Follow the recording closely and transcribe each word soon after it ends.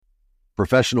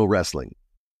Professional wrestling,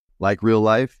 like real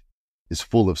life, is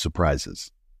full of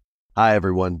surprises. Hi,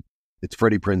 everyone. It's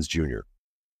Freddie Prinze Jr.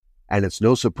 And it's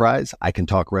no surprise I can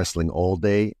talk wrestling all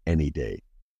day, any day.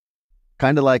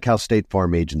 Kind of like how State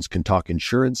Farm agents can talk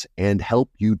insurance and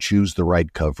help you choose the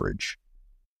right coverage.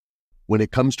 When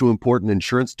it comes to important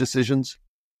insurance decisions,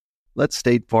 let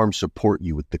State Farm support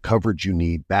you with the coverage you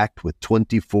need, backed with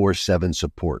 24/7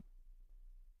 support.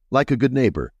 Like a good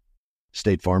neighbor,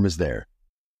 State Farm is there.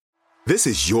 This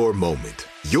is your moment,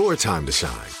 your time to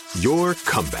shine, your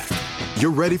comeback.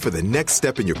 You're ready for the next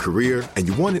step in your career, and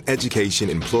you want an education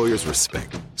employers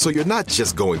respect. So you're not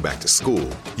just going back to school,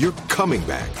 you're coming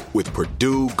back with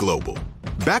Purdue Global.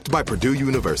 Backed by Purdue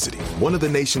University, one of the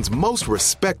nation's most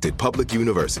respected public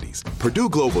universities, Purdue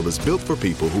Global is built for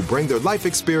people who bring their life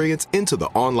experience into the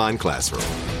online classroom.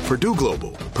 Purdue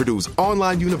Global, Purdue's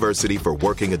online university for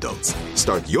working adults.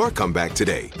 Start your comeback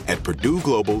today at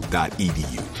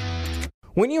purdueglobal.edu.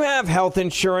 When you have health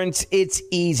insurance, it's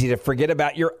easy to forget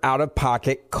about your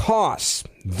out-of-pocket costs.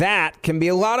 That can be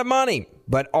a lot of money,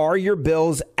 but are your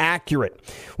bills accurate?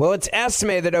 Well, it's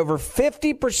estimated that over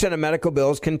 50% of medical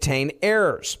bills contain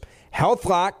errors.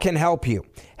 HealthLock can help you.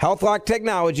 HealthLock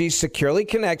technology securely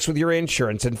connects with your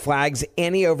insurance and flags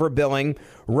any overbilling,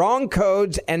 wrong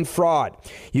codes, and fraud.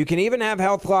 You can even have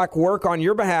HealthLock work on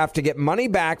your behalf to get money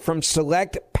back from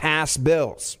select past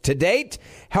bills. To date,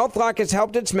 HealthLock has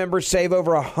helped its members save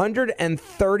over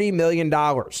 $130 million.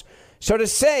 So to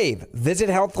save, visit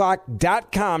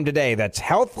healthlock.com today. That's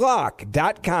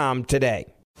healthlock.com today.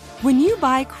 When you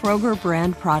buy Kroger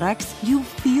brand products, you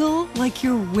feel like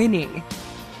you're winning.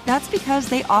 That's because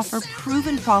they offer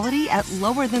proven quality at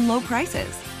lower than low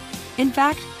prices. In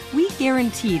fact, we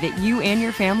guarantee that you and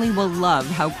your family will love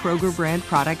how Kroger brand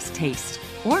products taste,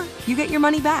 or you get your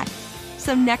money back.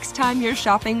 So next time you're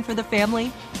shopping for the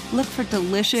family, look for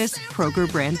delicious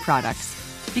Kroger brand products,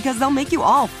 because they'll make you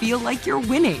all feel like you're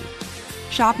winning.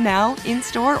 Shop now,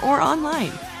 in-store, or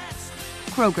online.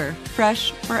 Kroger, fresh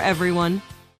for everyone.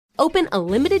 Open a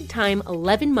limited-time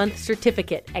 11-month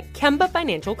certificate at Kemba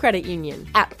Financial Credit Union.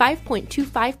 At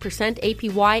 5.25%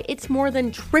 APY, it's more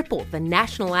than triple the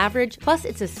national average, plus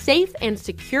it's a safe and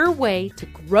secure way to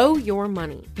grow your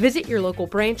money. Visit your local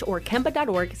branch or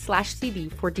kemba.org/CD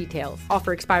for details.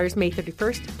 Offer expires May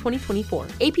 31st, 2024.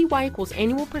 APY equals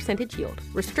annual percentage yield.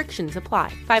 Restrictions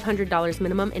apply. $500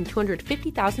 minimum and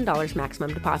 $250,000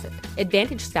 maximum deposit.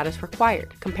 Advantage status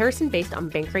required. Comparison based on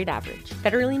bank rate average.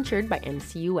 Federally insured by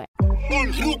NCUA.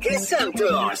 Enrique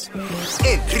Santos.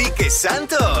 Enrique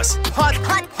Santos.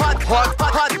 Podcast.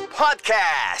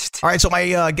 All right, so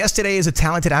my guest today is a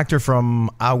talented actor from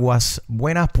Aguas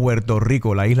Buenas, Puerto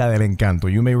Rico, La Isla del Encanto.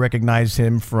 You may recognize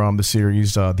him from the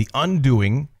series The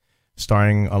Undoing,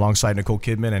 starring alongside Nicole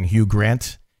Kidman and Hugh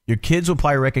Grant. Your kids will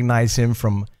probably recognize him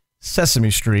from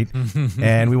Sesame Street.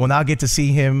 And we will now get to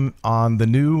see him on the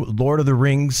new Lord of the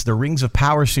Rings, The Rings of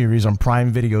Power series on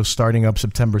Prime Video starting up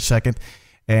September 2nd.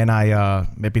 And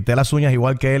me pinté las uñas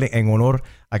igual que él en honor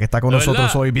a que está con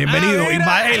nosotros hoy. Bienvenido,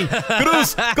 Ismael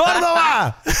Cruz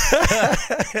Córdoba.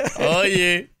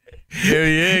 Oye,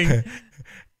 qué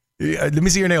bien. Let me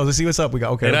see your nails. Let's see what's up.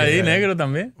 Okay, Era ahí negro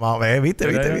también. ¿Viste?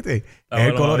 Es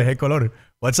el color.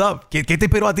 What's up? ¿Qué te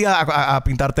inspiró a ti a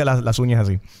pintarte las uñas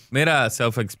así? Mira,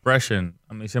 self-expression.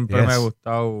 A mí siempre me ha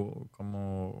gustado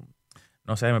como...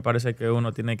 No sé, me parece que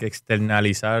uno tiene que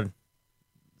externalizar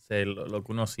lo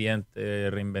que uno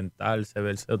siente, reinventarse,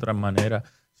 verse de otra manera.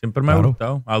 Siempre me ha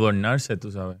gustado adornarse,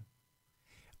 tú sabes.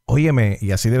 Óyeme,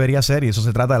 y así debería ser, y eso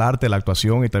se trata del arte, la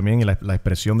actuación y también la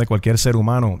expresión de cualquier ser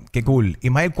humano. Qué cool.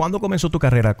 Ismael, ¿cuándo comenzó tu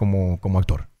carrera como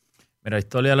actor? Mira,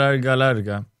 historia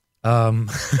larga.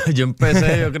 Yo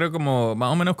empecé, yo creo,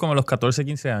 más o menos como a los 14,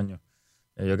 15 años.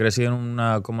 Yo crecí en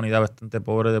una comunidad bastante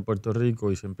pobre de Puerto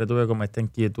Rico y siempre tuve como esta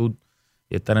inquietud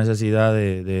y esta necesidad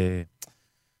de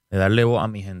darle voz a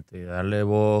mi gente, de darle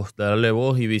voz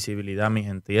y visibilidad a mi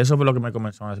gente. Y eso fue lo que me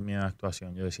comenzó a mi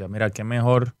actuación. Yo decía, mira, qué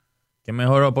mejor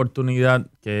oportunidad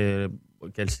que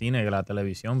el cine, que la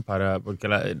televisión, porque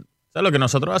lo que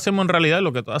nosotros hacemos en realidad,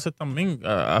 lo que tú haces también,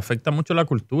 afecta mucho la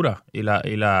cultura y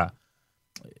la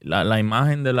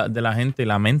imagen de la gente y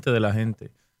la mente de la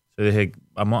gente. Yo dije,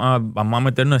 vamos a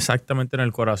meternos exactamente en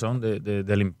el corazón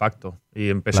del impacto. Y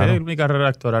empecé mi carrera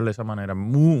actoral de esa manera.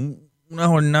 Una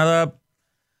jornada...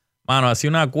 Mano, hacía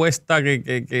una cuesta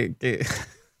que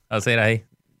hacer ahí.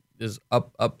 Just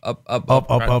up,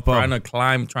 trying to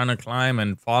climb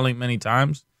and falling many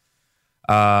times.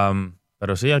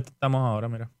 Pero sí, aquí estamos ahora,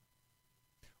 mira.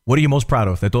 What are you most proud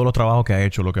of de todos los trabajos que has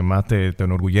hecho? Lo que más te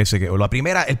enorgullece.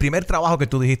 El primer trabajo que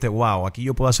tú dijiste, wow, aquí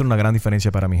yo puedo hacer una gran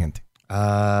diferencia para mi gente.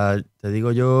 Te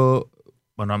digo yo,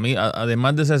 Bueno, a mí,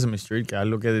 además de Sesame Street, que es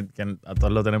algo que a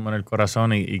todos lo tenemos en el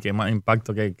corazón y que más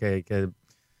impacto que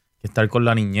estar con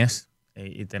la niñez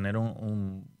y tener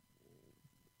un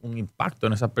impacto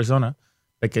en esas personas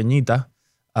pequeñitas.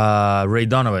 Ray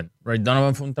Donovan. Ray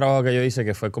Donovan fue un trabajo que yo hice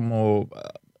que fue como...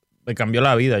 me cambió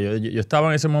la vida. Yo estaba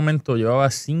en ese momento,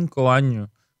 llevaba 5 años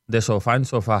de sofá en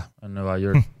sofá en Nueva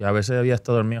York. Y a veces había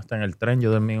estado dormido hasta en el tren. Yo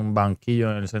dormí en un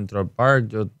banquillo en el Central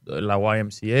Park, en la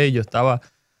YMCA. Yo estaba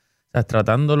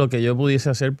tratando lo que yo pudiese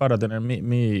hacer para tener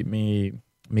mi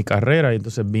carrera. Y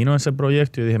entonces vino ese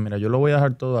proyecto y dije, mira, yo lo voy a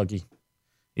dejar todo aquí.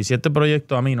 Y si este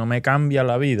proyecto a mí no me cambia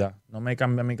la vida, no me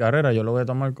cambia mi carrera, yo lo voy a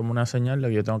tomar como una señal de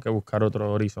que yo tengo que buscar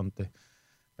otro horizonte.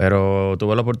 Pero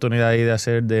tuve la oportunidad ahí de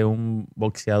hacer de un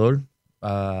boxeador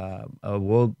a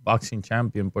World Boxing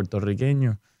Champion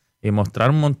puertorriqueño y mostrar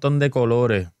un montón de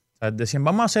colores. O sea, decían,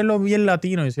 vamos a hacerlo bien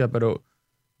latino. Y decía, pero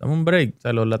dame un break. O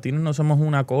sea, los latinos no somos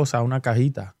una cosa, una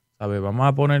cajita. ¿Sabes? Vamos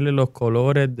a ponerle los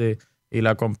colores y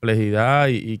la complejidad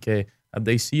y que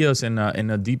they see us in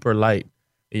a deeper light.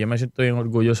 Y yo me siento bien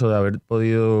orgulloso de haber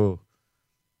podido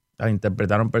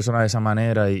interpretar a un personaje de esa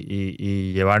manera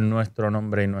y llevar nuestro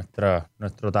nombre y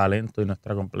nuestro talento y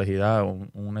nuestra complejidad a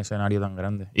un escenario tan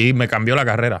grande. Y me cambió la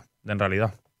carrera, en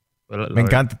realidad. Me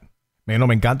encanta. Me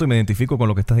encanta y me identifico con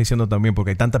lo que estás diciendo también,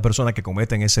 porque hay tantas personas que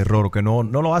cometen ese error o que no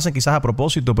lo hacen quizás a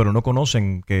propósito, pero no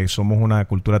conocen que somos una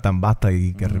cultura tan vasta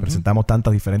y que representamos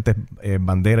tantas diferentes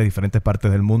banderas, diferentes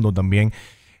partes del mundo también.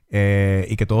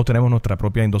 Y que todos tenemos nuestra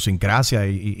propia idiosincrasia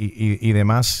y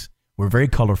demás. We're very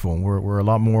colorful. We're a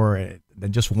lot more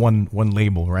than just one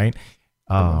label, right?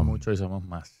 Somos mucho y somos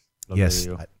más. Yes,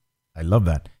 I love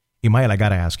that. Imael, I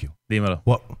gotta ask you. Dímelo.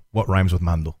 What rhymes with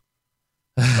Mando?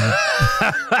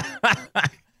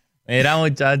 Mira,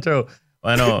 muchacho.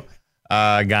 Bueno,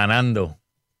 ganando.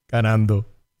 Ganando.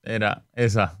 Era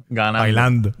esa. Ganando.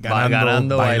 Bailando.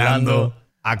 Ganando, bailando.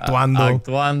 Actuando.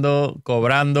 Actuando,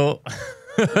 cobrando.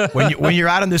 when you're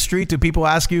out on the street, do people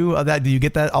ask you that? Do you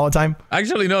get that all the time?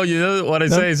 Actually, no. You know what I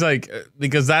say is like,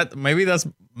 because that maybe that's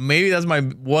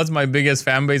was my biggest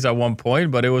fan base at one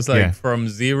point, but it was like from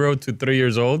 0 to 3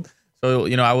 years old. So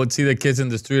I would see the kids in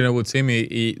the street and they would see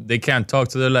me. They can't talk,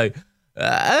 so they're like,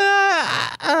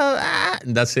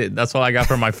 and that's it. That's all I got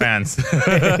from my fans.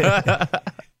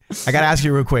 I gotta ask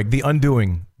you real quick. The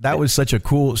Undoing. That was such a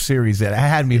cool series that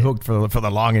had me hooked for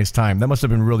the longest time. That must have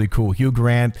been really cool. Hugh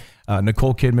Grant,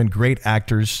 Nicole Kidman, great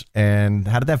actors. And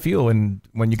how did that feel when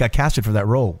you got casted for that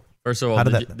role? First of all,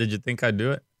 did you think I'd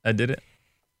do it? I did it.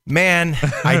 Man,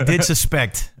 I did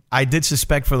suspect. I did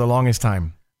suspect for the longest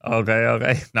time.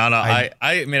 Okay. No.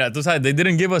 I mira, tú sabes, they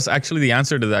didn't give us actually the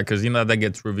answer to that because that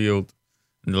gets revealed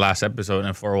in the last episode,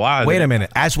 and for a while. Wait a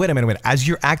minute. As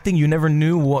you're acting, you never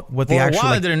knew what the actual. For a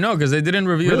while, I didn't know because they didn't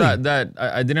reveal that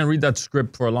I didn't read that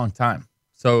script for a long time.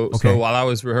 So while I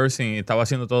was rehearsing y estaba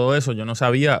haciendo todo eso, yo no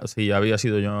sabía si había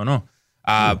sido yo o no.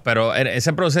 Pero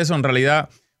ese proceso, en realidad,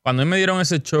 cuando me dieron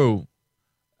ese show,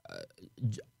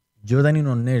 yo tenía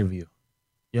unos nervios.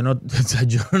 Yo no.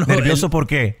 ¿Nervioso por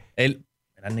qué?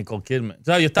 Era Nicole Kidman. O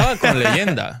sea, yo estaba con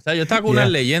leyenda. O sea, yo estaba con una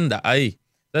leyenda ahí.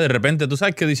 Entonces, de repente, tú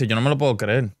sabes qué dice, yo no me lo puedo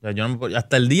creer. O sea,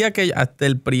 hasta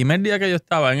el primer día que yo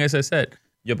estaba en ese set,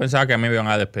 yo pensaba que me iban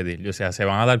a despedir. O sea, se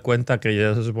van a dar cuenta que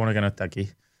yo se supone que no está aquí.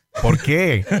 ¿Por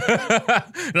qué?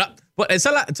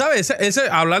 ¿Sabes?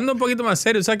 Hablando un poquito más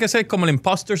serio, ¿sabes qué es como el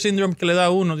imposter syndrome que le da a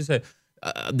uno? Dice,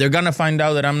 they're gonna find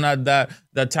out that I'm not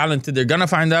that talented. They're gonna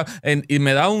find out. Y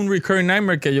me da un recurring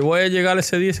nightmare que yo voy a llegar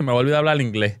ese día y se me va a olvidar hablar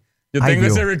inglés. Yo tengo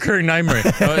ese recurring nightmare.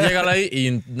 Yo voy a llegar ahí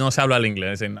y no se habla el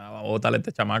inglés. Dicen, no, bótale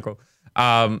este chamaco.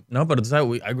 No, pero tú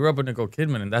sabes, I grew up with Nicole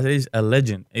Kidman and that is a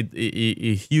legend.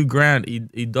 Y Hugh Grant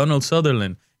y Donald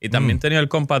Sutherland. Y también tenía el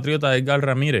compatriota Edgar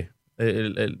Ramírez,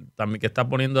 también que está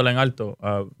poniéndole en alto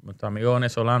a nuestro amigo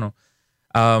venezolano.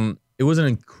 It was an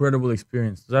incredible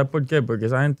experience. ¿Tú sabes por qué? Porque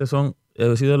esa gente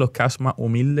he sido de los cast más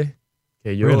humildes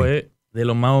que yo de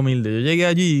los más humildes. Yo llegué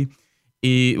allí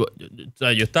y yo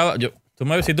estaba...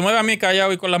 si tú me ves a mí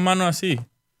callado y con las manos así,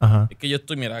 es que yo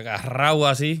estoy, mira, agarrado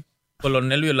así, con los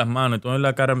nervios en las manos. Y tú ves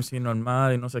la cara así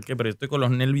normal y no sé qué, pero yo estoy con los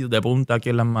nervios de punta aquí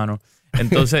en las manos.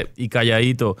 Entonces, y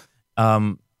calladito.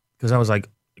 Because I was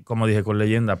like, como dije, con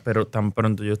leyenda. Pero tan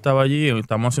pronto yo estaba allí,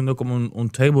 estamos haciendo como un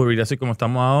table read, así como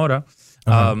estamos ahora.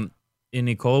 Y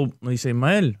Nicole me dice,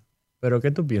 Ismael, ¿pero qué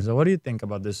tú piensas? What do you think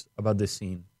about this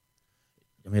scene?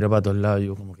 Yo miro para todos lados y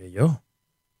yo como que y yo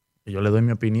le doy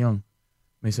mi opinión.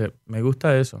 Me dice, me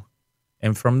gusta eso.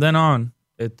 And from then on,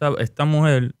 esta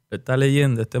mujer, esta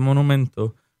leyenda, este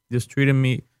monumento, just treated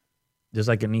me just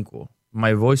like an equal.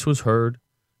 My voice was heard.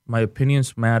 My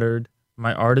opinions mattered.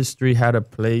 My artistry had a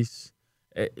place.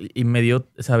 y me dio,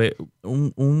 ¿sabes?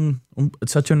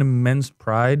 Such an immense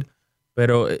pride,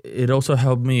 pero it also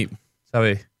helped me,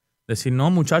 ¿sabes? Decir, no,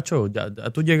 muchacho, ya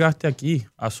tú llegaste aquí,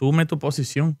 asume tu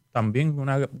posición también,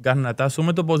 una garnata,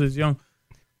 asume tu posición.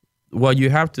 What you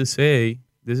have to say,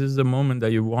 this is the moment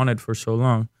that you wanted for so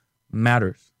long,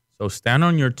 matters. So stand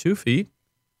on your 2 feet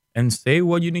and say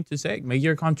what you need to say, make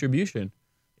your contribution.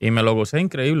 Y me lo gocé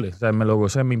increíble, o sea, me lo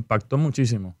gocé, me impactó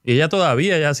muchísimo. Y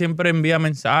ella siempre envía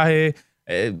mensajes,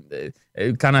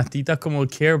 canastitas como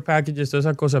care packages, todas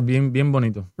esas cosas bien, bien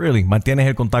bonito. Really? ¿Mantienes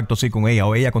el contacto así con ella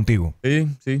o ella contigo? Sí,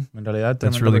 en realidad es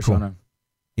tremenda really persona. Cool.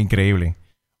 Increíble.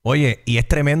 Oye, y es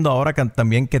tremendo ahora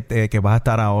también que vas a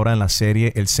estar ahora en la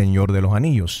serie El Señor de los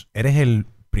Anillos. ¿Eres el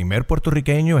primer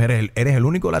puertorriqueño? ¿Eres el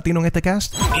único latino en este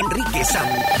cast? Enrique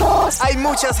Santos. Hay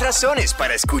muchas razones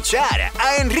para escuchar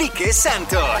a Enrique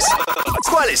Santos.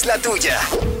 ¿Cuál es la tuya?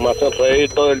 Me hacen reír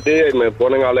todo el día y me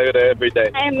ponen alegre every day.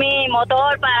 Es mi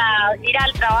motor para ir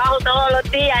al trabajo todos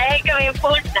los días, es el que me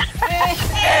importa.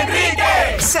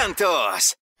 Enrique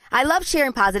Santos. I love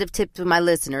sharing positive tips with my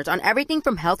listeners on everything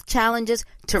from health challenges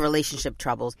to relationship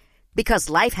troubles. Because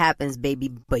life happens, baby,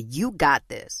 but you got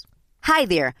this. Hi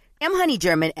there, I'm Honey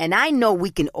German, and I know we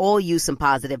can all use some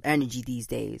positive energy these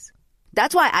days.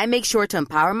 That's why I make sure to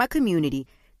empower my community,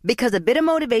 because a bit of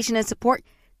motivation and support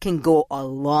can go a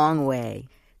long way.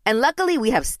 And luckily,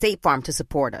 we have State Farm to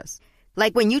support us.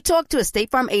 Like when you talk to a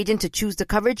State Farm agent to choose the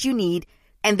coverage you need,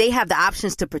 and they have the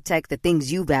options to protect the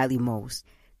things you value most.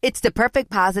 It's the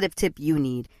perfect positive tip you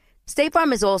need. State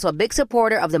Farm is also a big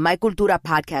supporter of the My Cultura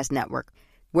podcast network,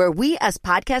 where we as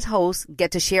podcast hosts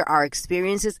get to share our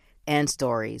experiences and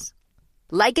stories.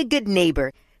 Like a good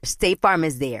neighbor, State Farm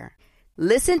is there.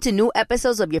 Listen to new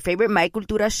episodes of your favorite My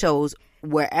Cultura shows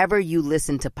wherever you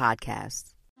listen to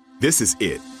podcasts. This is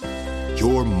it.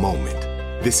 Your moment.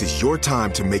 This is your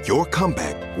time to make your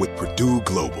comeback with Purdue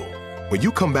Global. When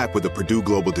you come back with a Purdue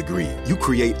Global degree, you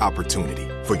create opportunity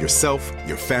for yourself,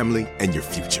 your family, and your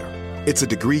future. It's a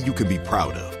degree you can be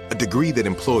proud of, a degree that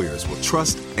employers will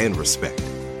trust and respect.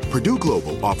 Purdue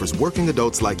Global offers working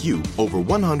adults like you over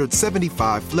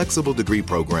 175 flexible degree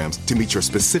programs to meet your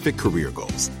specific career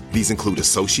goals. These include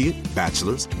associate,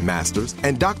 bachelor's, master's,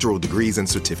 and doctoral degrees and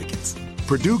certificates.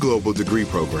 Purdue Global degree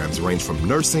programs range from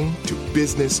nursing to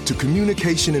business to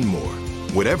communication and more.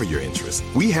 Whatever your interest,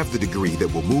 we have the degree that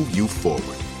will move you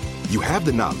forward. You have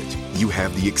the knowledge, you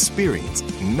have the experience.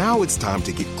 Now it's time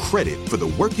to get credit for the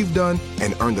work you've done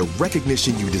and earn the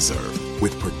recognition you deserve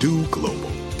with Purdue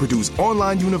Global, Purdue's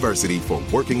online university for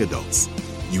working adults.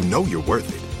 You know you're worth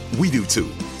it. We do too.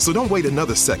 So don't wait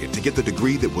another second to get the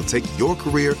degree that will take your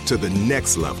career to the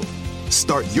next level.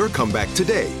 Start your comeback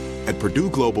today at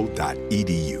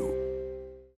purdueglobal.edu.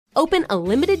 Open a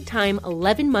limited-time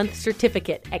 11-month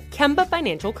certificate at Kemba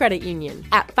Financial Credit Union.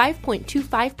 At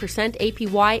 5.25%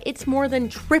 APY, it's more than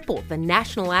triple the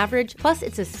national average, plus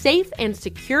it's a safe and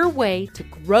secure way to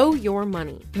grow your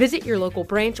money. Visit your local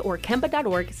branch or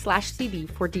kemba.org/CD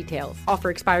for details.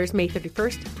 Offer expires May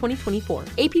 31st, 2024.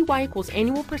 APY equals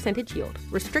annual percentage yield.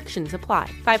 Restrictions apply.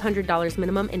 $500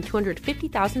 minimum and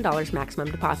 $250,000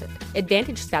 maximum deposit.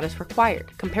 Advantage status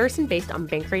required. Comparison based on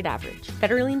bank rate average.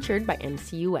 Federally insured by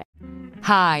NCUA.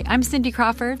 Hi, I'm Cindy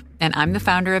Crawford, and I'm the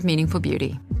founder of Meaningful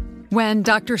Beauty. When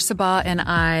Dr. Sabah and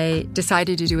I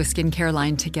decided to do a skincare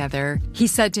line together, he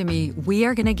said to me, we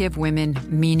are going to give women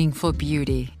meaningful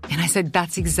beauty. And I said,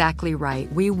 that's exactly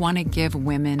right. We want to give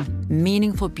women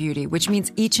meaningful beauty, which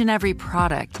means each and every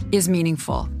product is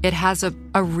meaningful. It has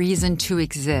a reason to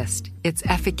exist. It's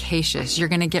efficacious. You're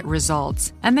going to get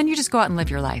results. And then you just go out and live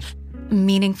your life.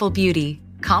 Meaningful Beauty.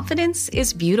 Confidence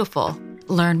is beautiful.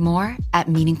 Learn more at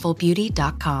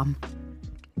meaningfulbeauty.com.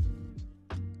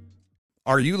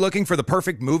 Are you looking for the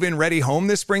perfect move-in ready home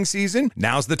this spring season?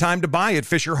 Now's the time to buy at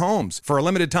Fisher Homes. For a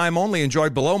limited time only, enjoy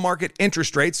below-market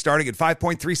interest rates starting at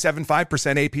 5.375%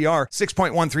 APR,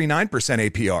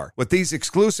 6.139% APR. With these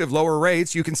exclusive lower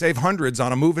rates, you can save hundreds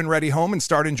on a move-in ready home and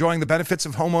start enjoying the benefits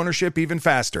of home ownership even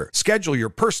faster. Schedule your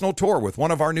personal tour with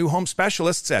one of our new home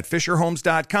specialists at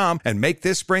FisherHomes.com and make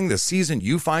this spring the season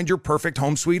you find your perfect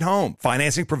home sweet home.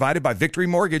 Financing provided by Victory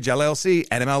Mortgage, LLC,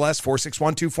 NMLS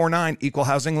 461249, Equal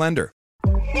Housing Lender.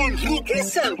 Enrique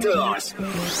Santos.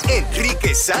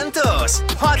 Enrique Santos.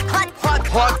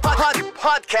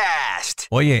 Podcast.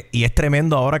 Oye, y es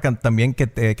tremendo ahora también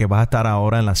que vas a estar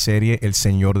ahora en la serie El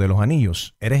Señor de los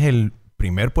Anillos. ¿Eres el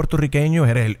primer puertorriqueño?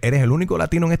 ¿Eres el único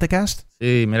latino en este cast?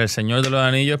 Sí, mira, El Señor de los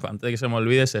Anillos, antes de que se me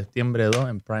olvide, septiembre 2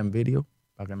 en Prime Video,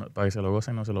 para que se lo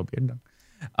gocen y no se lo pierdan.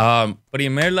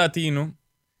 Primer latino,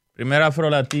 primer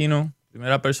afrolatino,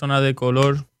 primera persona de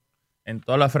color en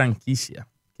toda la franquicia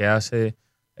que hace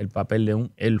el papel de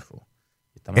un elfo.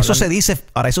 Eso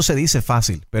se dice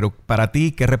fácil, pero para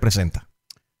ti, ¿qué representa?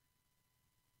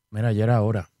 Mira, ya era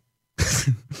hora.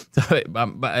 ¿Sabes?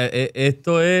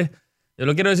 Esto es, yo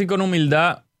lo quiero decir con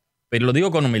humildad, pero lo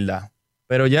digo con humildad,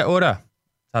 pero ya es hora.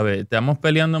 ¿Sabes? Estamos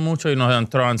peleando mucho y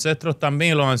nuestros ancestros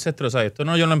también, y los ancestros, ¿sabes? Esto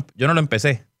no, yo no lo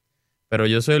empecé, pero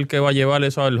yo soy el que va a llevar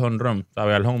eso al home run,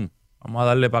 ¿sabes? Al home. Vamos a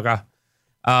darle para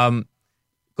acá.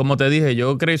 Como te dije,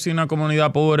 yo crecí en una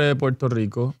comunidad pobre de Puerto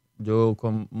Rico.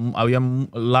 Había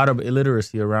a lot of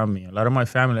illiteracy around me. A lot of my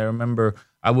family, I remember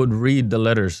I would read the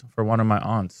letters for one of my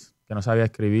aunts, que no sabía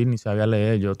escribir ni sabía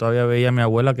leer. Yo todavía veía a mi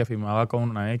abuela que firmaba con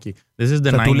una X. This is the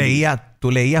o sea, 90s.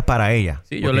 tú leías para ella.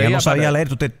 Sí, yo leía. Ella no sabía leer,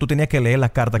 tú tenías que leer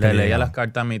las cartas que le leía llegaban. las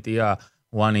cartas a mi tía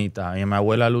Juanita y a mi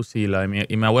abuela Lucila.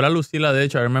 Y mi abuela Lucila, de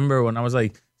hecho, I remember when I was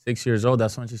like 6 years old,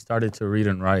 that's when she started to read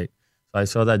and write. So I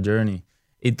saw that journey.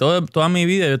 Y toda mi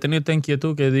vida yo he tenido esta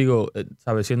inquietud que digo,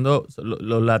 ¿sabes? Siendo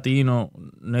los latinos,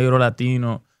 negro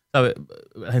latino, ¿sabes?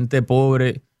 Gente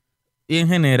pobre y en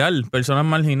general personas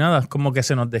marginadas, como que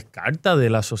se nos descarta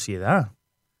de la sociedad.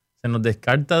 Se nos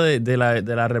descarta de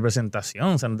la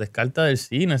representación, se nos descarta del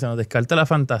cine, se nos descarta la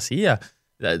fantasía,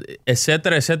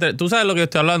 etcétera, etcétera. Tú sabes lo que yo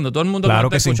estoy hablando. Todo el mundo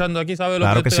claro que está escuchando aquí sabe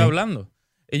lo que estoy hablando.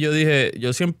 Y yo dije,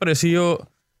 yo siempre he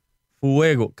sido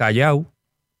fuego, callado,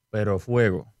 pero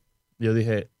fuego. Yo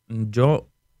dije,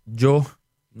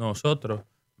 nosotros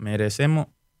merecemos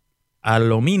a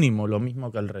lo mínimo lo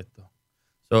mismo que el resto.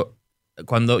 So,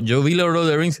 cuando yo vi Lord of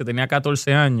the Rings, que tenía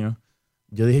 14 años,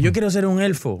 yo dije, yo quiero ser un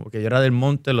elfo, porque yo era del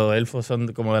monte, los elfos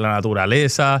son como de la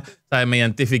naturaleza, ¿sabes? Me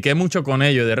identifiqué mucho con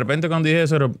ellos. De repente cuando dije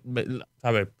eso,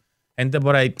 ¿sabes? Gente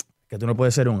por ahí, que tú no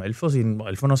puedes ser un elfo, si los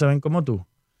elfos no se ven como tú.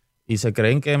 Y se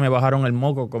creen que me bajaron el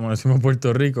moco, como decimos en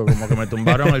Puerto Rico, como que me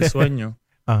tumbaron el sueño.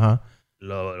 Ajá.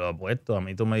 Lo opuesto. A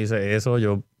mí tú me dices eso,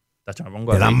 yo me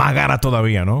pongo Te dan más ganas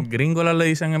todavía, ¿no? Gringolas le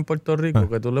dicen en Puerto Rico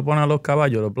que tú le pones a los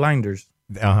caballos los blinders.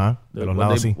 Ajá, de los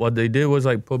lados así. What they did was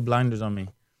like put blinders on me.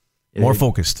 More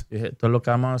focused. Dije, esto es lo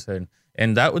que vamos a hacer.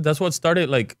 And that's what started,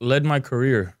 like, led my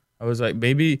career. I was like,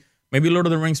 maybe Lord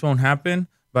of the Rings won't happen,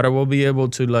 but I will be able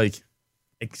to, like,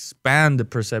 expand the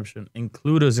perception,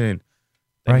 include us in.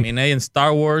 Terminé en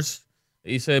Star Wars.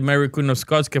 Hice Mary Queen of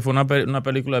Scots, que fue una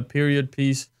película period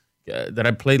piece that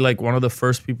I played like one of the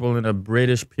first people in a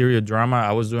British period drama.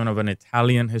 I was doing of an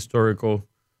Italian historical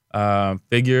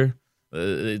figure.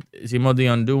 Hicimos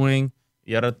The Undoing.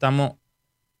 Y ahora estamos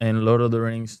en Lord of the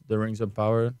Rings, The Rings of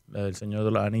Power, El Señor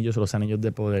de los Anillos, Los Anillos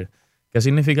de Poder. ¿Qué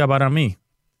significa para mí?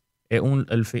 Es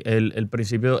el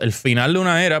principio, el final de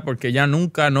una era, porque ya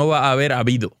nunca no va a haber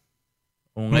habido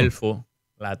un elfo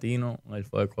latino, un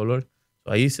elfo de color.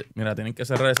 Ahí, mira, tienen que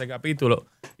cerrar ese capítulo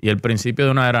y el principio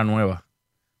de una era nueva.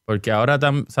 Porque ahora,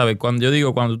 ¿sabes? Cuando yo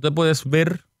digo, cuando tú te puedes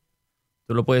ver,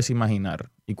 tú lo puedes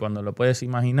imaginar. Y cuando lo puedes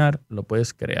imaginar, lo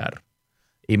puedes crear.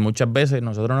 Y muchas veces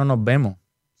nosotros no nos vemos.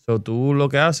 So, tú lo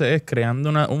que haces es creando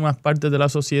unas partes de la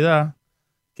sociedad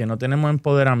que no tenemos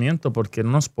empoderamiento porque no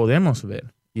nos podemos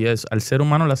ver. Y al ser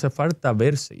humano le hace falta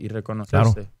verse y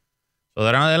reconocerse. Claro. So, de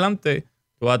ahora en adelante,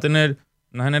 tú vas a tener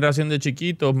una generación de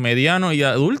chiquitos, medianos y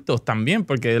adultos también,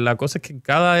 porque la cosa es que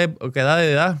cada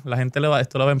edad la gente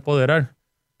esto la va a empoderar.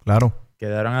 Claro. Que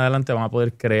de ahora en adelante van a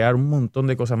poder crear un montón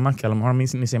de cosas más que a lo mejor a mí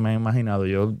ni se me ha imaginado.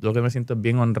 Yo lo que me siento es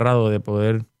bien honrado de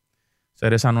poder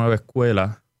ser esa nueva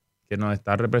escuela que nos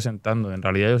está representando. En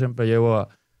realidad yo siempre llevo a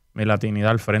mi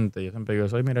latinidad al frente. Yo siempre digo,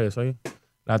 yo soy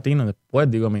latino, después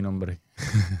digo mi nombre.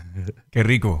 Qué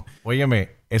rico.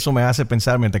 Óyeme, eso me hace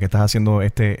pensar mientras que estás haciendo nos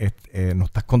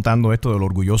estás contando esto de lo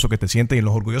orgulloso que te sientes y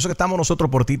lo orgulloso que estamos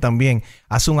nosotros por ti también.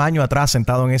 Hace un año atrás,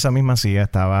 sentado en esa misma silla,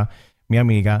 estaba mi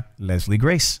amiga Leslie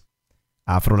Grace,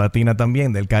 afrolatina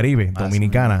también, del Caribe,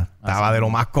 dominicana. Estaba de lo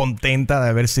más contenta de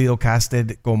haber sido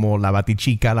casted como la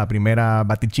Batichica, la primera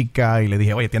Batichica, y le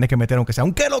dije, oye, tienes que meter aunque sea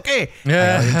un qué lo que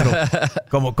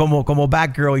adentro, como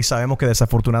Batgirl, y sabemos que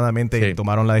desafortunadamente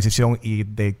tomaron la decisión y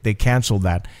they canceled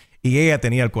that. Y ella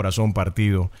tenía el corazón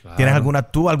partido. Claro. ¿Tienes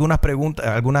algunas preguntas,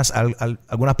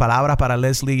 algunas palabras para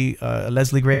Leslie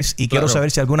Grace? Y quiero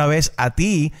saber si alguna vez a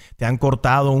ti te han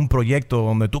cortado un proyecto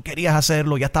donde tú querías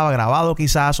hacerlo, ya estaba grabado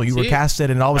quizás, o you were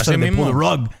casted and all of a sudden they pull the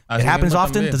rug. It happens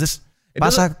often?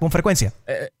 ¿Pasa con frecuencia?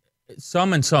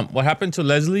 Some and some. What happened to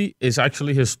Leslie is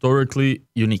actually historically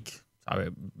unique.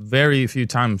 Very few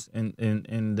times in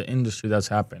the industry that's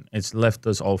happened. It's left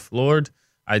us all floored.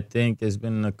 I think it's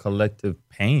been a collective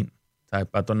pain para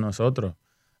todos nosotros.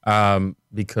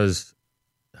 Because,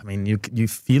 I mean, you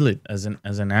feel it as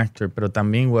an actor, pero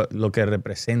también lo que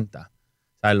representa.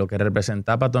 ¿Sabes? Lo que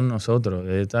representa para todos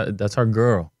nosotros. That's our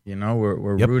girl, you know?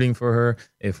 We're rooting for her.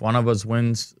 If one of us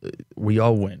wins, we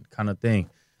all win, kind of thing.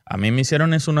 A mí me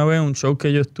hicieron eso una vez, un show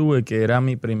que yo estuve, que era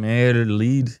mi primer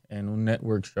lead en un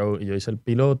network show, y yo hice el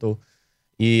piloto,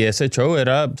 y ese show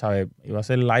era, ¿sabes? Iba a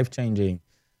ser life changing.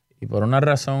 Y por una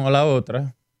razón o la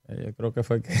otra, yo creo que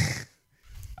fue que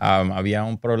había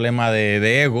un problema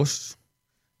de egos.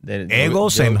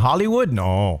 ¿Egos en Hollywood?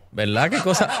 No. ¿Verdad? ¿Qué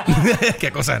cosa?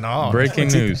 ¿Qué cosa? No. Breaking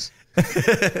news.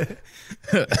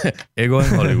 Ego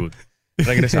en Hollywood.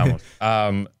 Regresamos.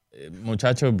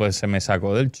 Muchacho, pues se me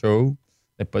sacó del show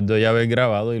después de ya haber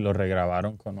grabado y lo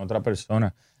regrabaron con otra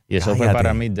persona. Y eso fue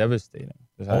para mí devastating.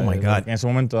 Oh my God. En ese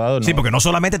momento dado, no. Sí, porque no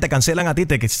solamente te cancelan a ti,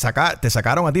 te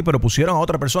sacaron a ti, pero pusieron a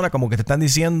otra persona como que te están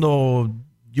diciendo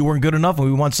you weren't good enough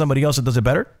and we want somebody else that does it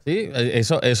better. Sí,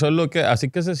 eso es lo que,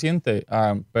 así que se siente.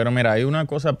 Pero mira, hay una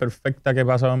cosa perfecta que ha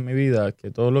pasado en mi vida,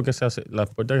 que todo lo que se hace, las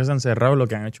puertas que se han cerrado, lo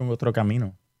que han hecho en otro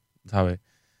camino, ¿sabes?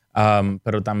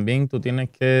 Pero también tú tienes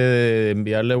que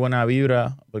enviarle buena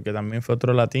vibra, porque también fue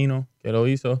otro latino que lo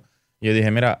hizo. Y yo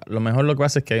dije, mira, lo mejor lo que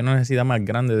pasa es que hay una necesidad más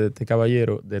grande de este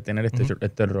caballero de tener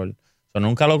este rol.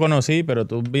 Nunca lo conocí, pero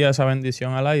tú vías esa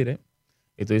bendición al aire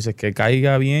y tú dices que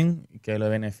caiga bien, que le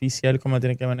beneficie a él como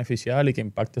tiene que beneficiar y que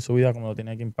impacte su vida como lo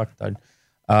tiene que impactar.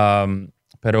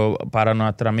 Pero para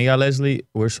nuestra amiga Leslie,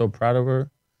 we're so proud of her.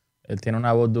 Él tiene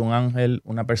una voz de un ángel,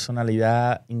 una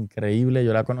personalidad increíble.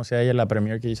 Yo la conocí a ella en la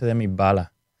premiere que hice de Mis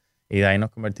Balas. Y de ahí nos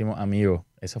convertimos amigos.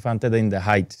 Eso fue antes de In the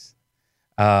Heights.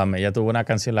 Ella tuvo una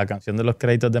canción, la canción de los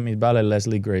créditos de Mis Balas,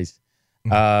 Leslie Grace.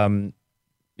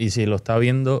 Y si lo está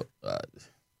viendo,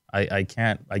 I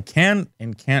can't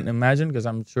imagine, because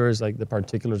I'm sure it's like the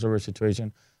particulars of her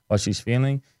situation, what she's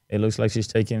feeling. It looks like she's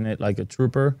taking it like a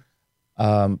trooper.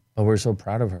 But we're so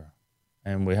proud of her.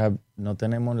 And no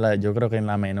tenemos yo creo que en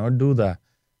la menor duda,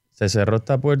 se cerró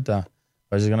esta puerta,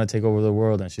 but she's going to take over the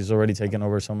world, and she's already taken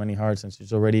over so many hearts, and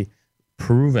she's already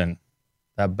proven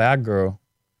that bad girl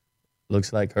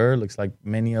looks like her, looks like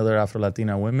many other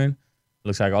Afro-Latina women,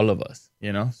 looks like all of us,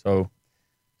 you know? So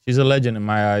she's a legend in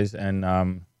my eyes, and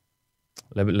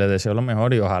le deseo lo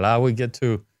mejor, y ojalá we get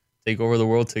to take over the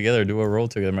world together, do a role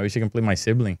together. Maybe she can play my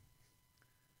sibling.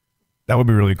 That would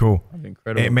be really cool.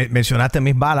 Incredible. Mencionaste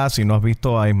Mis Balas. Si no has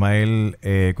visto a Ismael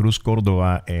Cruz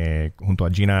Córdoba junto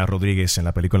a Gina Rodríguez en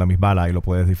la película Mis Balas, y lo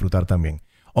puedes disfrutar también.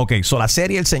 Ok, so la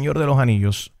serie El Señor de los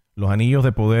Anillos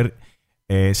de Poder,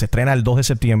 se estrena el 2 de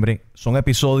septiembre. Son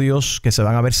episodios que se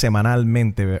van a ver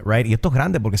semanalmente, right? Y esto es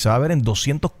grande porque se va a ver en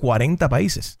 240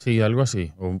 países. Sí, algo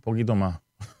así, o un poquito más.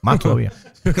 Más todavía.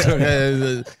 Creo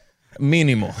que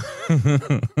mínimo.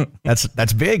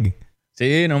 That's big.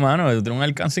 Sí, no, mano, tiene un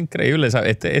alcance increíble.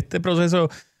 ¿Sabes? Este proceso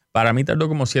para mí tardó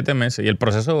como 7 meses. Y el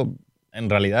proceso en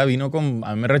realidad vino con...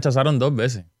 A mí me rechazaron 2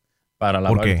 veces para la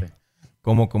parte. ¿Por qué?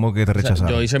 ¿Cómo que te rechazaron? O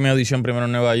sea, yo hice mi audición primero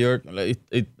en Nueva York. A ver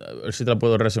si te la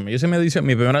puedo resumir. Yo hice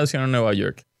mi primera audición en Nueva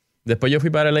York. Después yo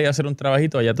fui para LA a hacer un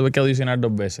trabajito. Allá tuve que audicionar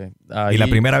 2 veces. ¿Y la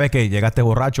primera vez que llegaste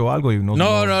borracho o algo? Y no,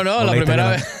 la primera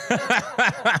vez.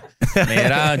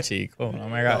 Mira, chico, no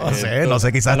me hagas. No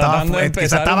sé, quizás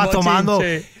estabas tomando...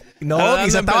 No,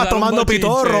 quizás estabas tomando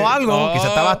pitorro o algo. No, quizás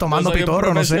estabas tomando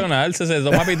pitorro, no sé. Se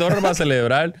toma pitorro para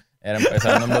celebrar. Era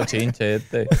empezando un bochinche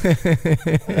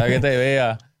Para que te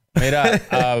vea. Mira,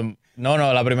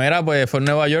 la primera pues fue en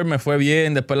Nueva York, me fue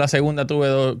bien. Después la segunda tuve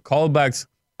 2 callbacks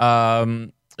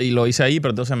y lo hice ahí,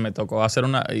 pero entonces me tocó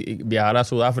viajar a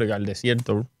Sudáfrica, al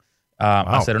desierto,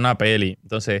 a hacer una peli.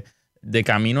 Entonces, de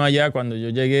camino allá, cuando yo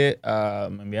llegué,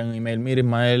 me envían un email: mira,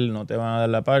 Ismael, no te van a dar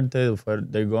la parte,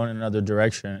 they're going in another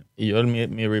direction. Y yo,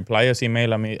 mi reply a ese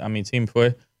email a mi team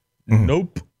fue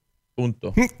nope,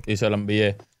 punto. Y se lo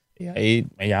envié. Y ahí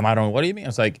me llamaron, what do you mean? I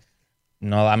was like,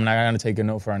 no, I'm not going to take a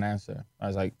no for an answer. I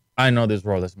was like, I know this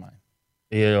role is mine.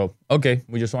 Y yo, okay,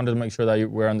 we just wanted to make sure that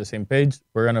we're on the same page.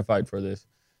 We're going to fight for this.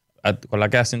 Con la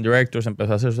casting director se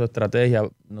empezó a hacer su estrategia,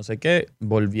 no sé qué,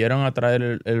 volvieron a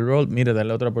traer el role, mire,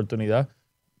 darle otra oportunidad.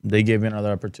 They gave me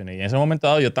another opportunity. En ese momento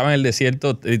dado yo estaba en el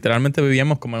desierto, literalmente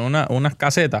vivíamos como en unas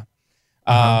casetas.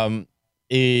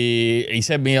 Y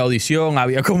hice mi audición,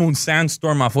 había como un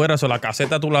sandstorm afuera, la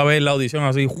caseta tú la ves en la audición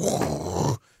así,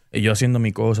 y yo haciendo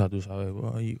mi cosa, tú sabes,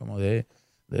 como de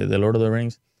Lord of the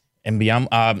Rings.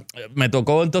 Me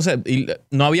tocó entonces, y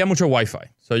no había mucho wifi.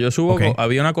 Yo subo,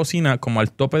 había una cocina como al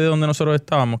tope de donde nosotros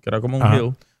estábamos, que era como un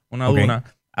hill, una duna.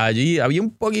 Allí había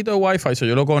un poquito de wifi,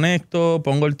 yo lo conecto,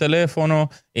 pongo el teléfono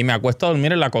y me acuesto a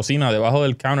dormir en la cocina, debajo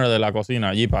del counter de la cocina,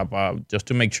 allí just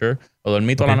to make sure. O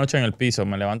dormí toda la noche en el piso.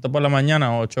 Me levanto por la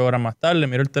mañana, 8 horas más tarde,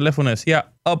 miro el teléfono y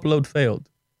decía upload failed.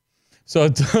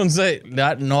 Entonces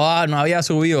no había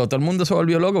subido. Todo el mundo se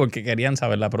volvió loco porque querían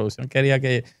saber. La producción quería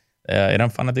que eran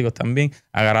fanáticos también.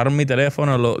 Agarraron mi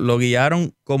teléfono, lo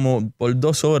guiaron como por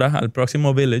 2 horas al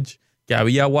próximo village, que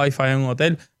había Wi-Fi en un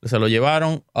hotel. Se lo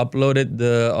llevaron, uploaded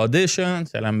the audition,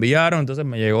 se la enviaron. Entonces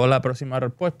me llegó la próxima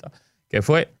respuesta, que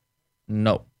fue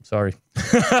no, sorry.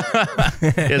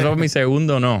 Eso fue mi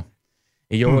segundo no.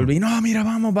 Y yo volví, no, mira,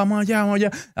 vamos allá.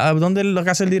 ¿A dónde es la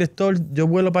casa del director? Yo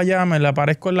vuelo para allá, me le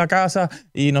aparezco en la casa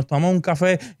y nos tomamos un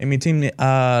café. Y mi team,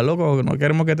 loco, no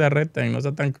queremos que te arresten, no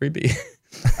seas tan creepy.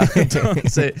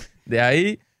 Entonces, de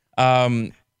ahí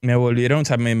me volvieron, o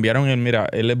sea, me enviaron mira,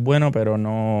 él es bueno, pero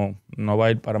no va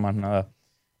a ir para más nada.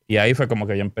 Y ahí fue como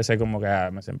que yo empecé como que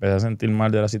me empecé a sentir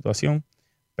mal de la situación.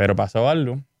 Pero pasó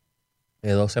algo.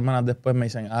 2 semanas después me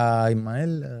dicen,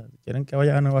 Ismael, quieren que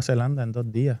vaya a Nueva Zelanda en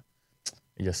 2 días.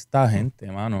 Y yo, esta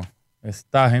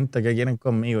gente que quieren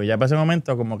conmigo. Y ya para ese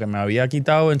momento como que me había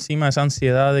quitado encima esa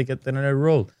ansiedad de que tener el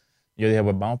role. Y yo dije,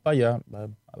 pues vamos para allá,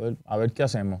 a ver qué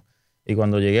hacemos. Y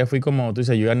cuando llegué fui como, tú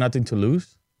dices, you got nothing to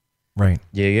lose. Right.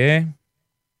 Llegué,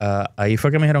 ahí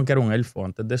fue que me dijeron que era un elfo.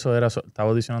 Antes de eso estaba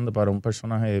audicionando para un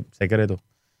personaje secreto.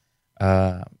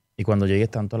 Y cuando llegué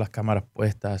estaban todas las cámaras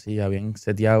puestas, así, habían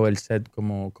seteado el set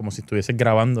como si estuvieses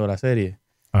grabando la serie.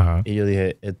 Ajá. Y yo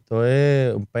dije, esto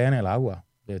es un pez en el agua.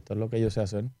 Esto es lo que yo sé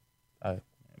hacer. ¿Sabes?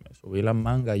 Me subí las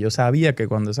mangas. Yo sabía que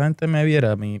cuando esa gente me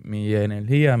viera, mi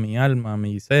energía, mi alma,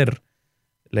 mi ser,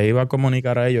 le iba a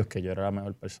comunicar a ellos que yo era la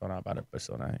mejor persona para el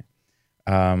personaje.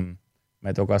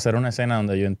 Me tocó hacer una escena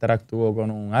donde yo interactúo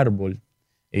con un árbol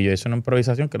y yo hice una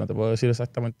improvisación que no te puedo decir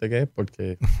exactamente qué es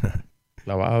porque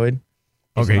la vas a ver.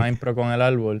 Hice una impro con el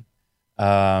árbol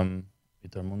y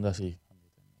todo el mundo así,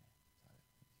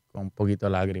 con un poquito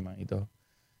de lágrimas y todo.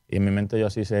 Y en mi mente yo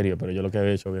así serio, pero yo lo que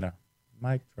había hecho era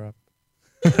mic drop.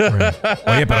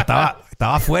 Oye, pero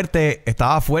estaba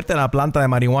fuerte la planta de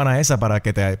marihuana esa para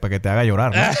que te haga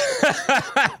llorar, ¿no?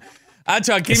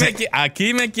 Acho,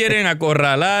 aquí me quieren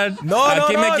acorralar.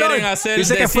 Aquí me quieren hacer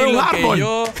dice decir que fue un lo árbol. que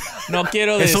yo no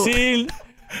quiero decir.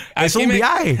 Es un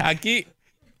viaje. Aquí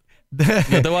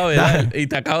yo te voy a ver y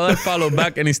te acabo de dar follow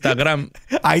back en Instagram.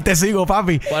 Ahí te sigo,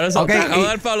 papi. Por eso te acabo de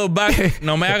dar follow back.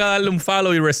 No me haga darle un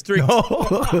follow y restrict.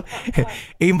 No.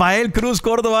 Ismael Cruz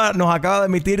Córdoba nos acaba de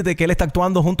admitir de que él está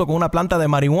actuando junto con una planta de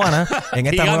marihuana en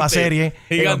esta nueva serie.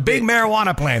 Big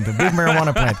Marijuana Plant.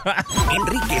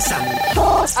 Enrique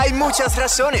Santos. Hay muchas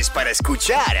razones para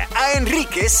escuchar a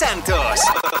Enrique Santos.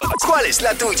 ¿Cuál es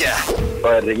la tuya?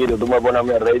 Oye, Enriquito, tú me pones a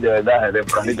mí a reír de verdad de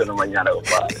tempranito en la mañana,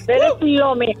 compadre. Eres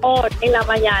lo mejor en la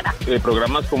mañana.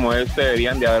 Programas como este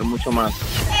deberían de haber mucho más.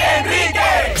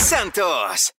 Enrique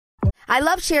Santos. I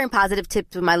love sharing positive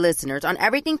tips with my listeners on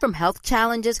everything from health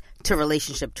challenges to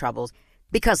relationship troubles.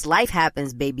 Because life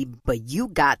happens, baby, but you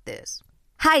got this.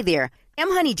 Hi there,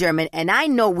 I'm Honey German, and I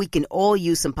know we can all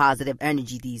use some positive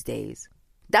energy these days.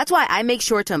 That's why I make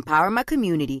sure to empower my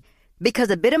community,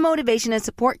 because a bit of motivation and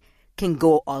support can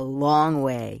go a long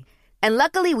way. And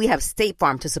luckily, we have State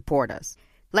Farm to support us.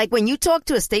 Like when you talk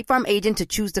to a State Farm agent to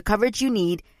choose the coverage you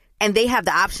need, and they have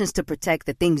the options to protect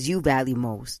the things you value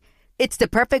most. It's the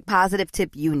perfect positive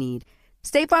tip you need.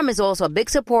 State Farm is also a big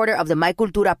supporter of the My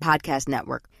Cultura podcast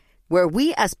network, where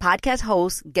we as podcast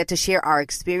hosts get to share our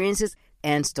experiences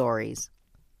and stories.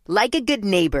 Like a good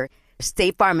neighbor,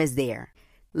 State Farm is there.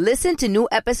 Listen to new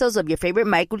episodes of your favorite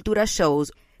My Cultura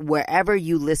shows wherever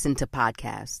you listen to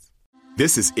podcasts.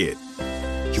 This is it.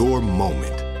 Your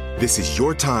moment. This is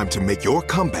your time to make your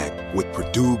comeback with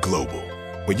Purdue Global.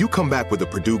 When you come back with a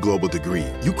Purdue Global degree,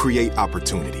 you create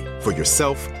opportunity for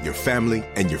yourself, your family,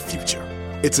 and your future.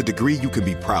 It's a degree you can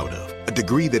be proud of, a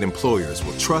degree that employers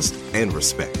will trust and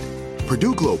respect.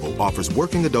 Purdue Global offers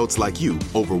working adults like you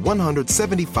over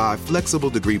 175 flexible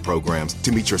degree programs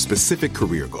to meet your specific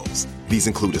career goals. These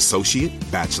include associate,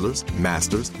 bachelor's,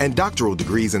 master's, and doctoral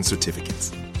degrees and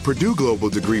certificates. Purdue Global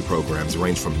degree programs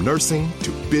range from nursing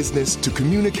to business to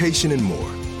communication and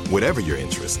more. Whatever your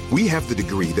interest, we have the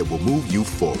degree that will move you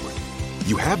forward.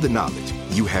 You have the knowledge,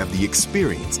 you have the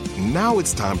experience. Now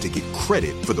it's time to get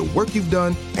credit for the work you've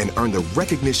done and earn the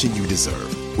recognition you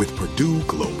deserve with Purdue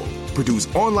Global, Purdue's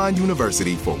online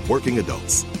university for working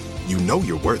adults. You know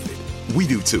you're worth it. We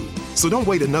do too. So don't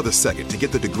wait another second to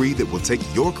get the degree that will take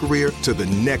your career to the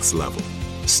next level.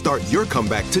 Start your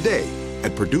comeback today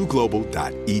at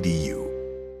purdueglobal.edu.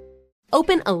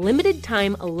 Open a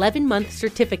limited-time 11-month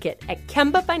certificate at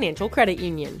Kemba Financial Credit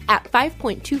Union. At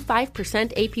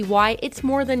 5.25% APY, it's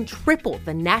more than triple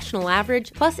the national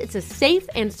average, plus it's a safe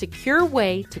and secure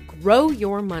way to grow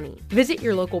your money. Visit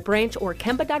your local branch or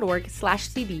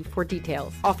kemba.org/cb for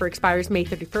details. Offer expires May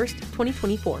 31st,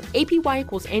 2024. APY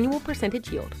equals annual percentage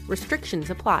yield. Restrictions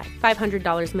apply.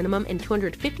 $500 minimum and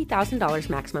 $250,000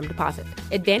 maximum deposit.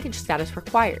 Advantage status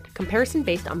required. Comparison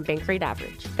based on bank rate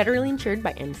average. Federally insured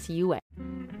by NCUA.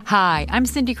 Hi, I'm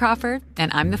Cindy Crawford,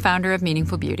 and I'm the founder of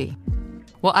Meaningful Beauty.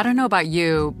 Well, I don't know about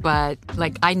you, but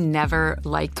like I never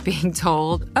liked being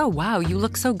told, oh, wow, you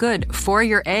look so good for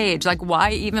your age. Like,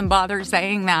 why even bother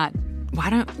saying that? Why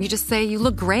don't you just say you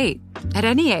look great at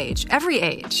any age, every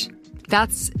age?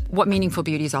 That's what Meaningful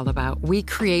Beauty is all about. We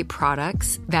create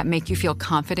products that make you feel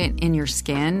confident in your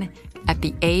skin at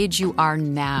the age you are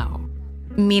now.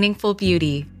 Meaningful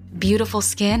Beauty. Beautiful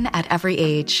skin at every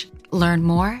age. Learn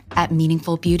more at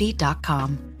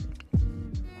meaningfulbeauty.com.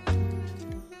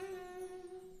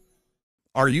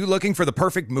 Are you looking for the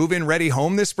perfect move-in ready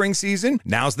home this spring season?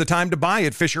 Now's the time to buy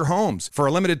at Fisher Homes. For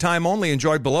a limited time only,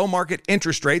 enjoy below-market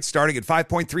interest rates starting at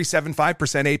 5.375%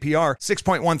 APR,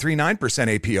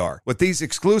 6.139% APR. With these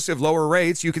exclusive lower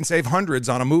rates, you can save hundreds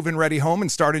on a move-in ready home and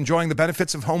start enjoying the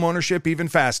benefits of home ownership even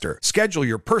faster. Schedule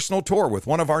your personal tour with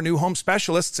one of our new home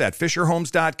specialists at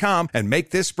FisherHomes.com and make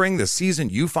this spring the season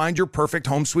you find your perfect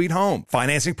home sweet home.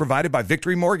 Financing provided by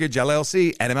Victory Mortgage,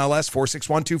 LLC, NMLS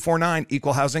 461249,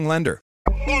 Equal Housing Lender.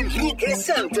 Enrique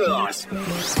Santos.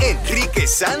 Enrique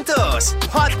Santos.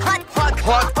 Hot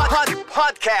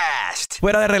Podcast.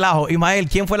 Fuera de relajo, Ismael,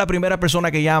 ¿quién fue la primera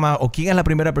persona que llama o quién es la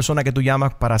primera persona que tú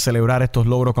llamas para celebrar estos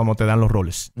logros como te dan los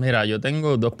roles? Mira, yo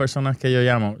tengo dos personas que yo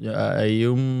llamo. Hay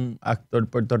un actor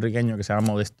puertorriqueño que se llama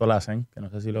Modesto Lacen, que no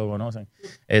sé si lo conocen.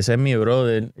 Ese es mi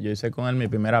brother. Yo hice con él mi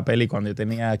primera peli cuando yo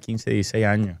tenía 15, 16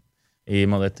 años. Y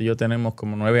Modesto y yo tenemos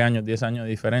como 9 años, 10 años de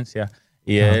diferencia.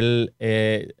 Y él,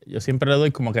 yo siempre le doy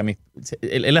como que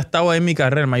él ha estado ahí en mi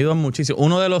carrera, me ayudó muchísimo.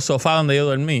 Uno de los sofás donde yo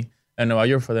dormí en Nueva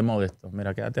York fue de Modesto.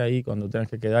 Mira, quédate ahí cuando tengas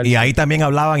que quedar. ¿Y ahí también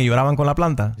hablaban y lloraban con la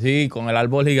planta? Sí, con el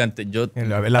árbol gigante.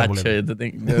 El árbol.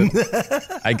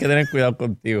 Hay que tener cuidado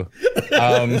contigo.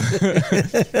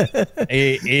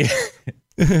 Él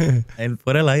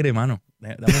fuera del aire, mano.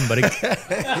 Dame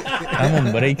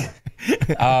un break.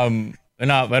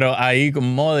 No, pero ahí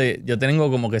con Mode, yo tengo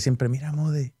como que siempre, mira,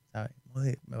 Mode, ¿sabes?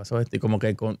 Mode, me pasó esto. Y como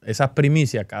que con esas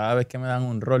primicias, cada vez que me dan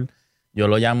un rol, yo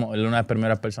lo llamo, él es una de las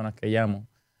primeras personas que llamo.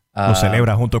 Lo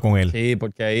celebra junto con él. Sí,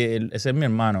 porque ahí ese es mi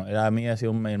hermano. Él a mí ha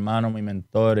sido mi hermano, mi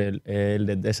mentor. Él,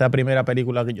 desde esa primera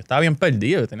película que yo estaba bien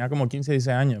perdido, yo tenía como 15,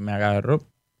 16 años, me agarró,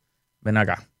 ven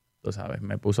acá, tú sabes,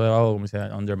 me puso debajo, como dice,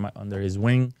 under his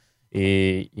wing.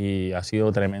 Y ha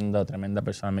sido tremenda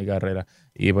persona en mi carrera.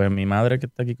 Y pues mi madre que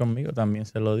está aquí conmigo también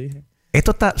se lo dije.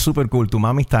 Esto está súper cool. Tu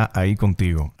mami está ahí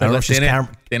contigo.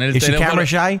 ¿Tiene el ¿Es she camera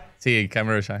shy? Sí,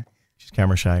 camera shy. She's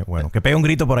camera shy. Bueno, que pegue un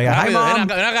grito por allá. Rápido,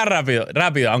 ven acá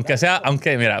rápido.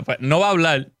 Aunque mira, pues, no va a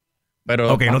hablar,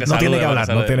 pero ok, no tiene que hablar.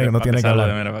 No tiene que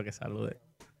hablar. Mira, para que salude.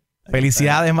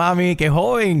 Felicidades, mami. Qué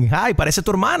joven. Ay, parece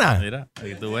tu hermana. Mira,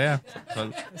 aquí tú veas.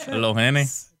 Son los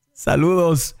genes.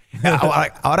 Saludos.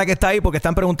 Ahora que está ahí, porque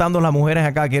están preguntando las mujeres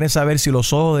acá, quieren saber si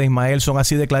los ojos de Ismael son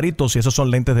así de claritos, si esos son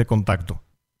lentes de contacto.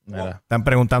 Mira. Están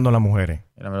preguntando las mujeres.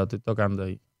 Mira, me lo estoy tocando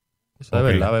ahí. Eso de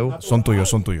verdad, Bebu. Son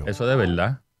tuyos. Eso de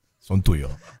verdad. Son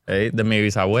tuyos. De mi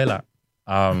bisabuela.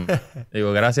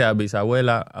 Digo, gracias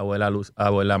bisabuela, abuela Luz,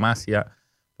 abuela Macia,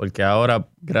 porque ahora,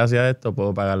 gracias a esto,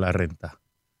 puedo pagar la renta.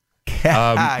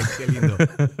 Qué lindo.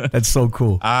 That's so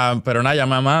cool. Pero nada,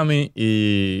 llamé a mami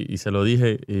y se lo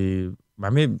dije. Y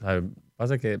mami,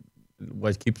 pasa que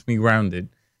what keeps me grounded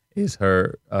is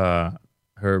her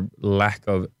lack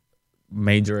of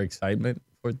major excitement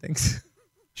for things.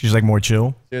 She's like more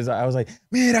chill. I was like,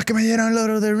 mira que me dieron Lord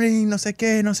of the Rings, no sé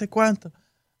qué, no sé cuánto.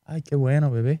 Ay, qué bueno,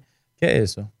 bebé. ¿Qué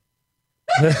es eso?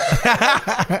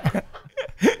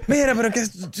 Mira, pero qué...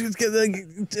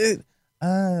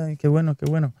 Ay, qué bueno.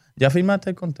 Ya firmaste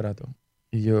el contrato.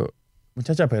 Y yo,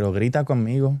 muchacha, pero grita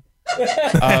conmigo.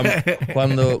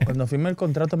 Cuando firme el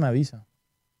contrato me avisa.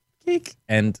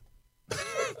 And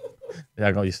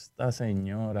esta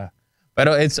señora.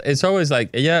 Pero it's always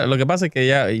like, ella, lo que pasa es que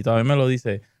ella, y todavía me lo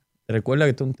dice, recuerda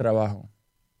que esto es un trabajo.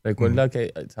 Recuerda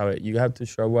que, ¿sabes? You have to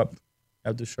show up. You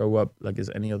have to show up like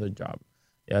it's any other job.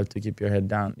 You have to keep your head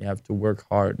down. You have to work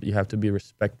hard. You have to be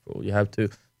respectful. You have to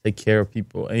take care of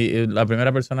people. Y la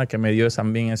primera persona que me dio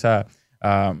también esa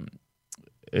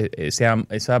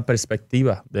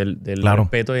perspectiva del claro.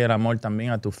 respeto y el amor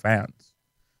también a tus fans.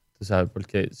 Tú sabes,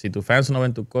 porque si tus fans no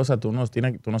ven tus cosas, tú no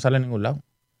sales a ningún lado.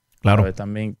 Claro. ¿Sabes?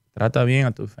 También trata bien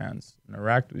a tus fans.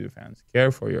 Interact with your fans.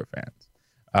 Care for your fans.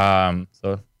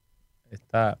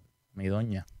 Está mi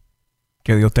doña.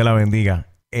 Que Dios te la bendiga.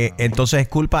 Entonces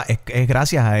es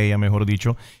gracias a ella, mejor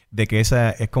dicho, de que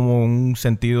esa es como un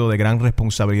sentido de gran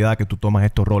responsabilidad que tú tomas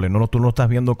estos roles. Tú no estás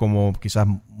viendo como quizás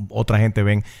otra gente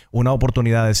ven una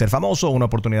oportunidad de ser famoso, una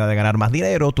oportunidad de ganar más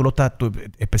dinero. Tú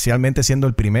especialmente siendo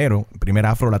el primer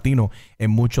afro latino en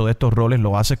muchos de estos roles,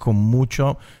 lo haces con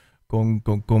mucho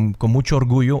con mucho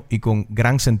orgullo y con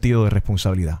gran sentido de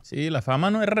responsabilidad. Sí, la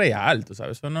fama no es real, tú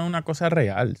sabes, eso no es una cosa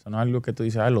real, eso no es algo que tú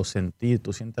dices, lo sentí,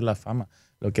 tú sientes la fama.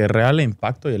 Lo que es real es el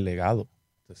impacto y el legado,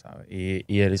 tú sabes.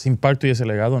 Y ese impacto y ese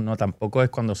legado no, tampoco es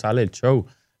cuando sale el show.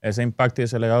 Ese impacto y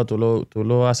ese legado tú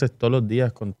lo haces todos los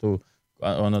días cuando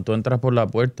tú entras por la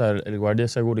puerta, el guardia de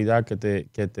seguridad que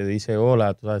te dice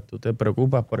hola, tú te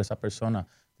preocupas por esa persona.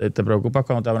 Te preocupas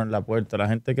cuando te abren la puerta. La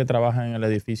gente que trabaja en el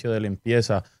edificio de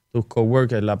limpieza, tus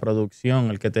coworkers, la producción,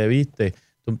 el que te viste,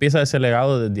 tú empiezas ese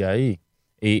legado desde ahí.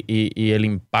 Y el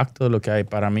impacto de lo que hay.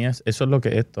 Para mí eso es lo que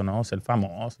es esto, ¿no? Ser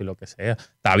famoso y lo que sea.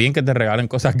 Está bien que te regalen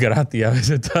cosas gratis. A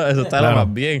veces eso está lo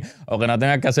más bien. O que no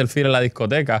tengas que hacer fila en la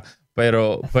discoteca.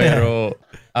 Pero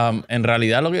en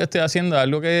realidad lo que yo estoy haciendo es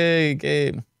algo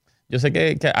que yo sé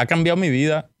que ha cambiado mi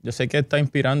vida. Yo sé que está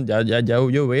inspirando. Ya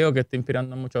yo veo que está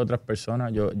inspirando a muchas otras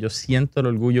personas. Yo siento el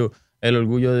orgullo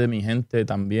de mi gente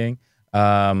también.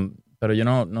 Pero yo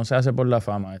no se hace por la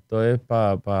fama. Esto es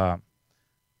para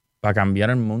cambiar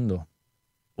el mundo.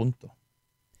 Punto.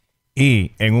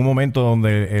 Y en un momento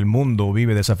donde el mundo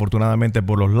vive desafortunadamente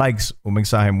por los likes, un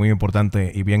mensaje muy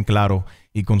importante y bien claro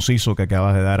y conciso que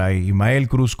acabas de dar ahí. Ismael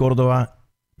Cruz Córdoba,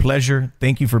 pleasure.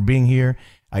 Thank you for being here.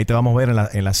 Ahí te vamos a ver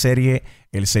en la serie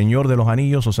El Señor de los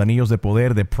Anillos, Los Anillos de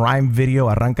Poder de Prime Video.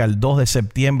 Arranca el 2 de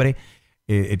septiembre.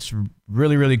 It's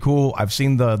really, really cool. I've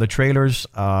seen the trailers.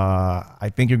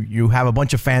 I think you have a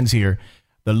bunch of fans here.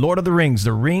 The Lord of the Rings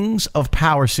of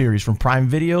Power series from Prime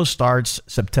Video starts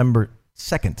September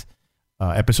 2nd.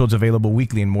 Episodes available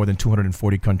weekly in more than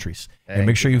 240 countries. And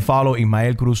make sure you follow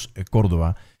Ismael Cruz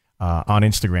Córdoba on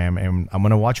Instagram. And I'm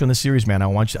going to watch you on the series, man. I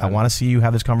want to see you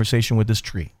have this conversation with this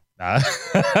tree. Un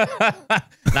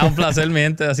placer, mi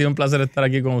gente. Ha sido un placer estar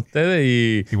aquí con ustedes.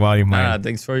 Y igual, Ismael.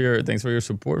 Thanks for your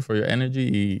support, for your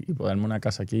energy y poderme una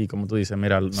casa aquí. Como tú dices,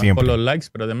 mira, no Siempre. es por los likes,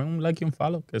 pero denme un like y un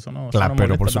follow, que eso no Claro,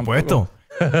 pero por supuesto.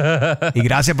 Y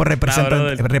gracias por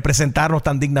representarnos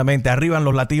tan dignamente. Arriba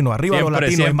los latinos, arriba siempre, los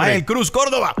latinos. Siempre. Ismael Cruz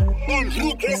Córdoba.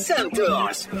 Enrique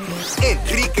Santos.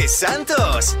 Enrique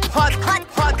Santos.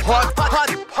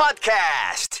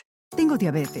 Podcast. Tengo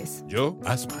diabetes. Yo,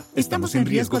 asma. Estamos en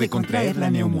riesgo de contraer la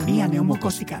neumonía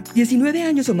neumocócica. 19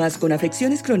 años o más con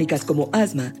afecciones crónicas como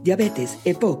asma, diabetes,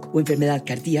 EPOC o enfermedad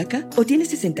cardíaca, o tienes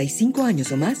 65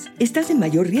 años o más, estás en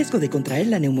mayor riesgo de contraer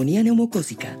la neumonía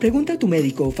neumocócica. Pregunta a tu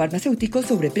médico o farmacéutico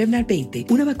sobre Prevnar 20,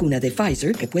 una vacuna de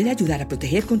Pfizer que puede ayudar a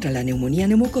proteger contra la neumonía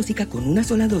neumocócica con una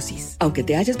sola dosis. Aunque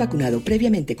te hayas vacunado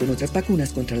previamente con otras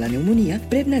vacunas contra la neumonía,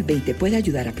 Prevnar 20 puede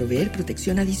ayudar a proveer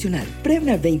protección adicional.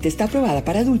 Prevnar 20 está aprobada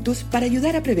para adultos para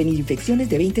ayudar a prevenir infecciones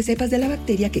de 20 cepas de la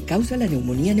bacteria que causa la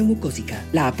neumonía neumocócica.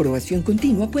 La aprobación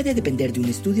continua puede depender de un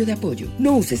estudio de apoyo.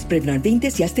 No uses Prevnar 20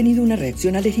 si has tenido una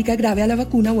reacción alérgica grave a la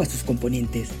vacuna o a sus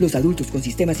componentes. Los adultos con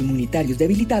sistemas inmunitarios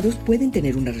debilitados pueden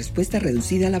tener una respuesta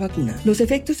reducida a la vacuna. Los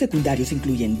efectos secundarios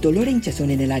incluyen dolor e hinchazón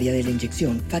en el área de la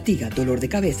inyección, fatiga, dolor de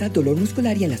cabeza, dolor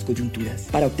muscular y en las coyunturas.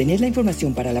 Para obtener la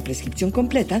información para la prescripción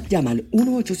completa, llama al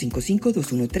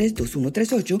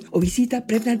 1-855-213-2138 o visita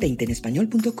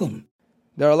prevnar20enespañol.com.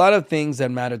 There are a lot of things that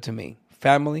matter to me.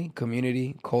 Family,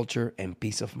 community, culture, and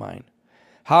peace of mind.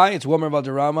 Hi, it's Wilmer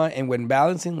Valderrama, and when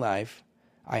balancing life,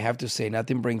 I have to say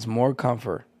nothing brings more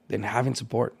comfort than having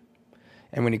support.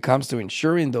 And when it comes to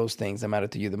ensuring those things that matter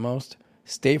to you the most,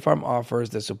 State Farm offers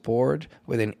the support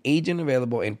with an agent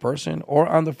available in person or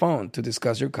on the phone to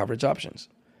discuss your coverage options.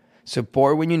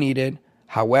 Support when you need it,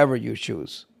 however you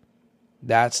choose.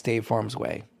 That's State Farm's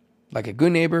way. Like a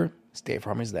good neighbor, State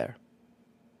Farm is there.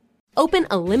 Open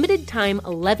a limited-time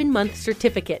 11-month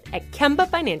certificate at Kemba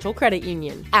Financial Credit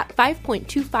Union. At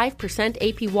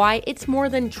 5.25% APY, it's more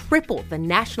than triple the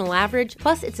national average,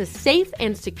 plus it's a safe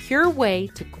and secure way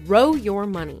to grow your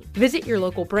money. Visit your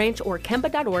local branch or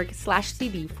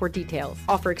kemba.org/CD for details.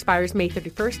 Offer expires May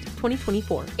 31st,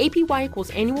 2024. APY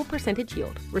equals annual percentage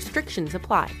yield. Restrictions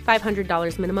apply.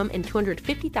 $500 minimum and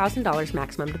 $250,000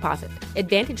 maximum deposit.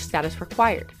 Advantage status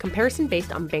required. Comparison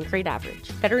based on bank rate average.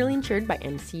 Federally insured by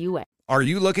NCUA. Are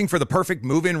you looking for the perfect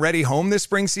move-in ready home this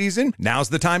spring season? Now's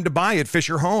the time to buy at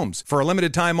Fisher Homes. For a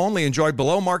limited time only, enjoy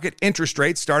below-market interest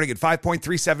rates starting at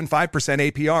 5.375%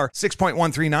 APR,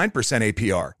 6.139%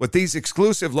 APR. With these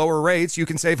exclusive lower rates, you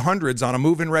can save hundreds on a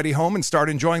move-in ready home and start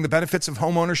enjoying the benefits of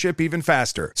homeownership even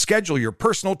faster. Schedule your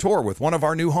personal tour with one of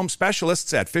our new home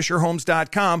specialists at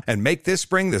FisherHomes.com and make this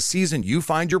spring the season you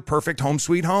find your perfect home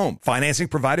sweet home. Financing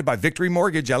provided by Victory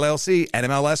Mortgage, LLC,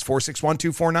 NMLS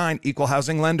 461249, Equal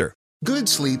Housing Lender. Good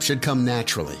sleep should come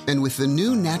naturally, and with the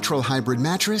new Natural Hybrid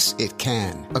mattress, it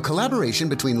can. A collaboration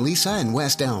between Lisa and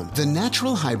West Elm, the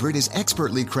Natural Hybrid is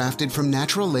expertly crafted from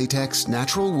natural latex,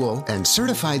 natural wool, and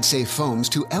certified safe foams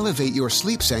to elevate your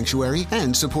sleep sanctuary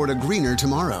and support a greener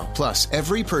tomorrow. Plus,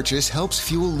 every purchase helps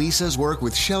fuel Lisa's work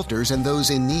with shelters and those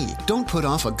in need. Don't put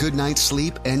off a good night's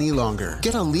sleep any longer.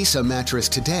 Get a Lisa mattress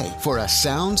today for a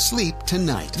sound sleep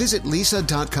tonight. Visit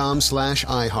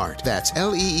lisa.com/iHeart. That's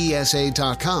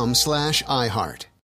LEESA.com/iHeart.